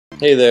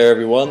Hey there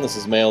everyone, this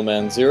is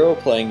Mailman Zero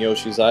playing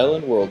Yoshi's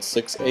Island, World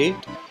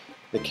 6-8.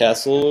 The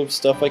castle of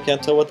stuff I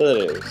can't tell what that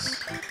is.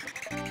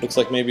 Looks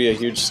like maybe a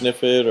huge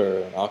Sniffit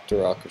or an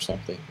Octorok or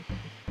something.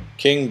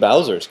 King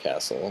Bowser's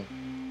castle.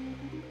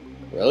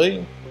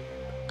 Really?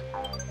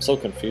 I'm so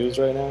confused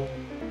right now.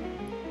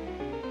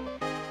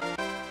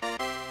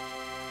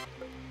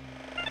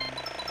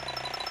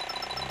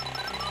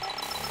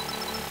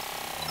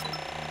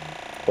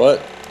 What?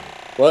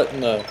 What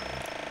in the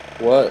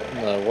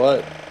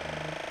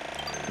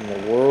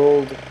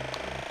world?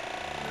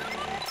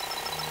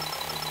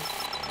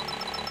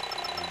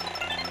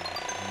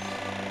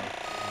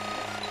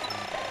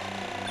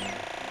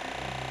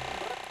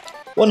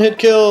 One hit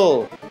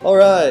kill!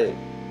 Alright!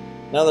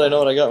 Now that I know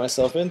what I got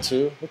myself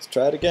into, let's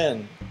try it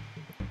again.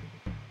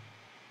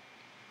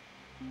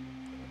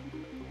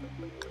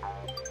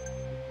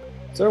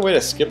 Is there a way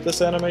to skip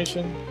this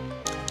animation?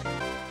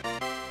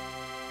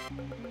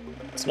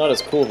 It's not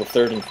as cool the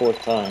third and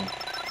fourth time.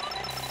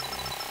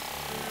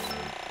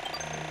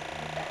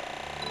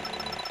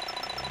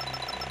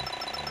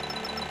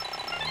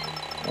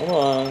 Come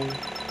on.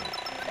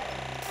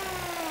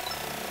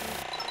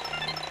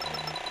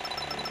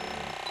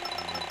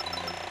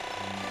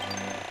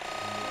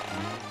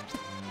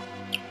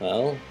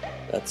 Well,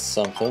 that's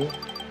something.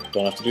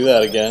 Don't have to do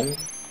that again.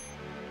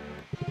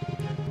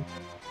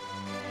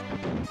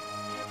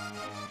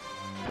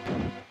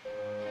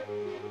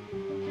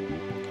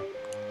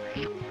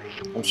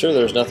 I'm sure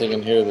there's nothing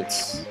in here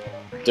that's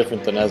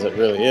different than as it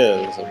really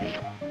is. I mean,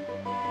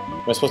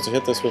 am I supposed to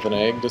hit this with an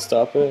egg to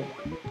stop it?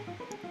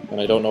 And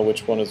I don't know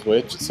which one is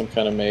which. It's some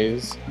kind of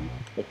maze,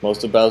 like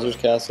most of Bowser's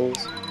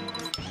castles.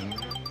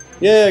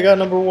 Yeah, I got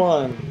number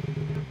 1.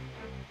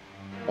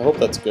 I hope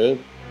that's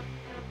good.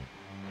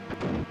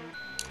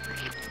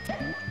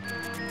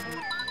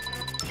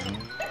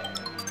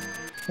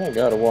 I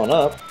got a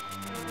 1-up.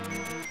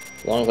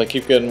 As long as I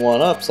keep getting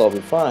 1-ups, I'll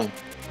be fine.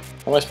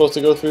 How am I supposed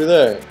to go through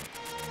there?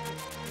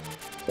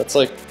 That's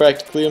like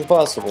practically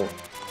impossible.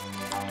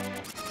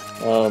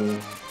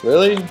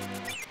 Really?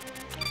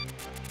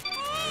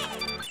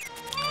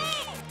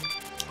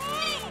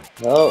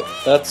 No,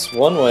 that's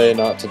one way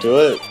not to do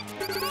it.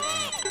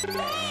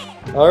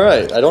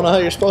 Alright, I don't know how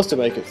you're supposed to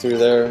make it through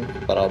there,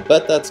 but I'll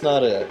bet that's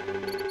not it.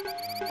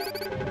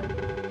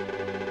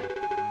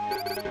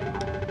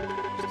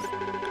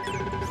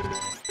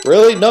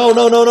 Really? No,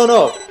 no, no, no,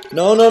 no!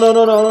 No, no, no,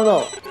 no, no, no,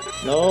 no!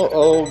 No,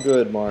 oh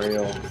good,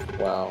 Mario.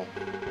 Wow.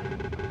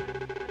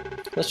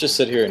 Let's just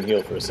sit here and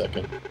heal for a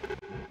second.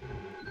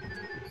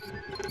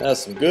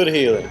 That's some good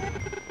healing.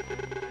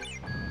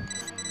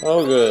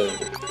 Oh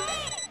good.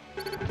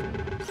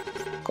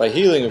 By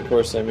healing, of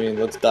course, I mean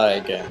let's die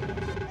again.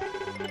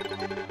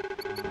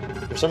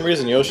 For some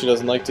reason, Yoshi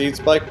doesn't like to eat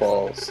spike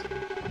balls.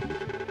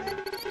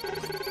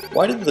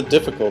 Why did the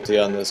difficulty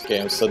on this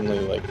game suddenly,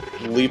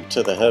 like, leap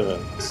to the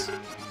heavens?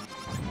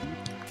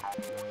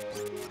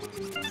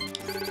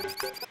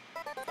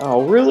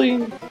 Oh,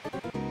 really?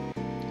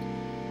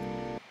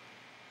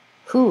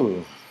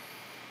 Whew.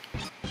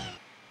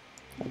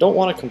 I don't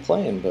want to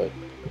complain, but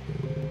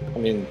I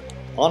mean,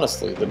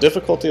 honestly, the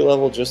difficulty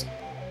level just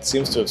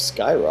seems to have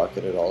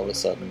skyrocketed all of a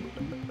sudden.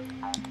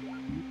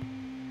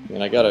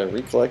 And I gotta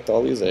recollect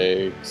all these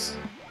eggs.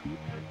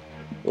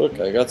 Look,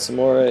 I got some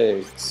more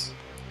eggs.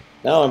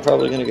 Now I'm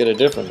probably gonna get a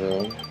different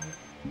room.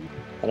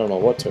 I don't know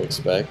what to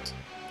expect.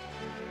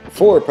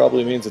 4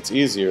 probably means it's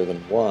easier than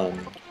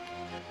 1.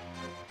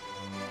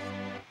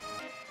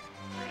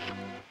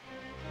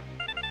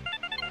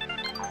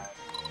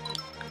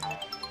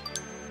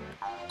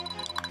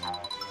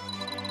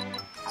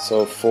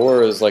 So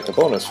 4 is like a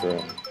bonus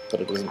room, but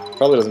it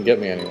probably doesn't get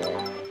me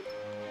anywhere.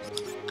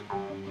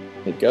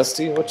 Hey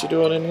Gusty, what you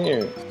doing in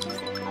here?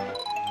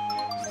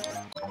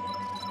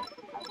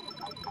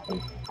 I'm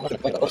not gonna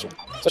complain about bonus room,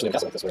 especially in a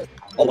castle like this where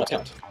all the ones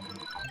count.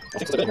 I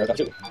think since I've been here I've got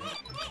 2.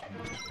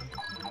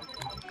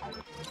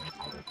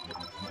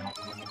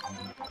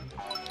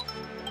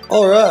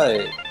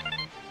 Alright!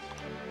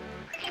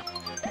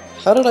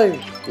 How did I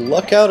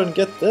luck out and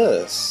get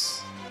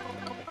this?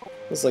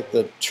 It's like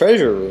the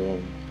treasure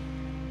room.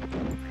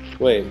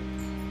 Wait,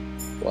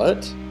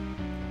 what?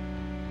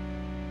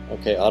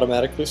 Okay,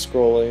 automatically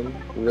scrolling,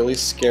 really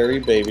scary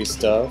baby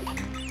stuff,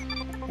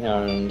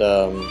 and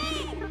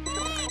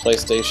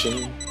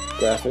PlayStation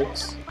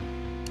graphics.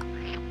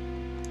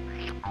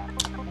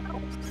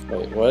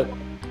 Wait, what?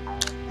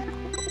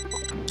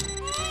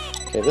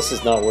 Okay, this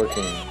is not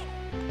working.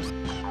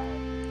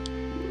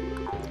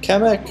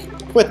 Kamek,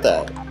 quit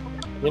that.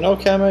 You know,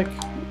 Kamek,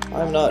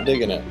 I'm not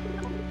digging it.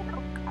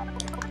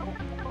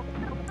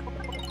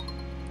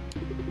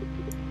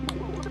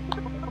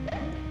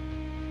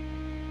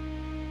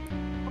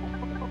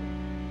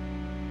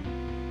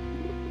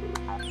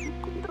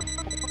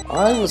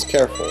 I was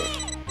careful.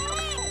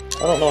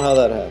 I don't know how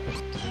that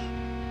happened.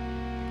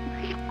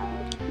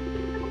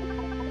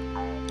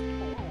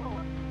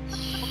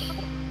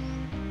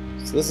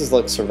 So this is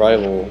like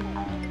survival.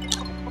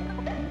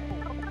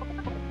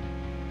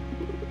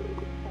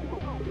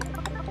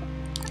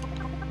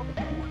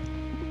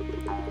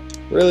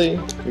 Really?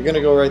 You're gonna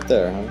go right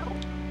there, huh?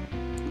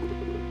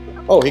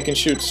 Oh, he can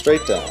shoot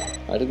straight down.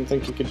 I didn't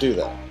think he could do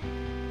that.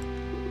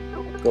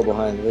 Go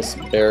behind this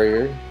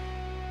barrier.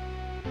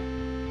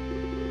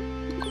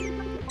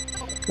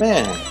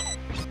 Man!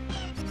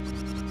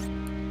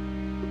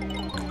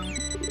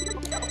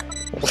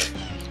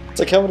 It's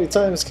like, how many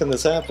times can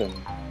this happen?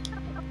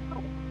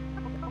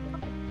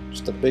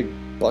 Just a big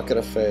bucket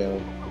of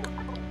fail.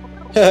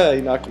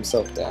 He knocked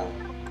himself down.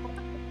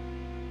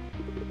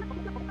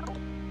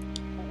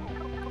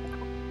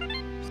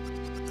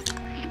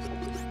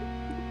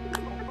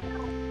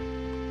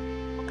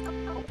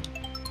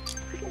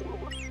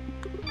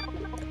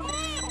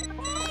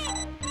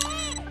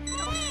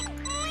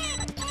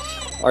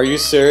 Are you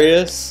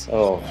serious?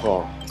 Oh,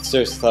 I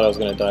seriously thought I was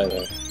gonna die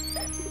there.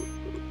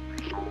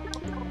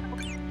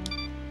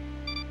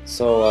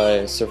 So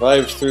I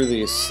survived through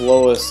the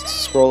slowest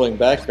scrolling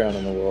background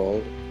in the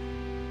world.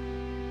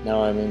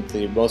 Now I'm in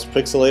the most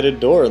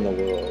pixelated door in the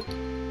world.